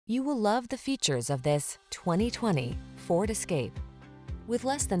You will love the features of this 2020 Ford Escape. With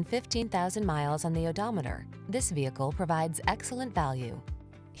less than 15,000 miles on the odometer, this vehicle provides excellent value.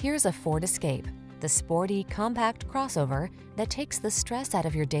 Here's a Ford Escape, the sporty, compact crossover that takes the stress out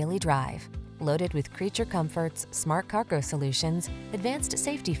of your daily drive. Loaded with creature comforts, smart cargo solutions, advanced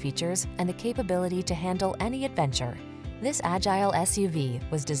safety features, and the capability to handle any adventure, this agile SUV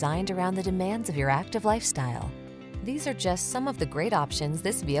was designed around the demands of your active lifestyle. These are just some of the great options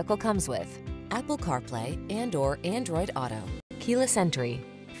this vehicle comes with: Apple CarPlay and/or Android Auto, keyless entry,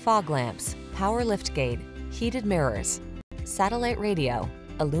 fog lamps, power liftgate, heated mirrors, satellite radio,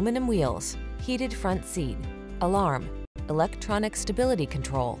 aluminum wheels, heated front seat, alarm, electronic stability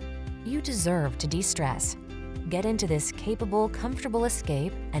control. You deserve to de-stress. Get into this capable, comfortable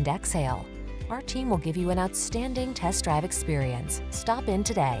Escape and exhale. Our team will give you an outstanding test drive experience. Stop in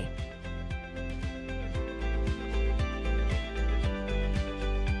today.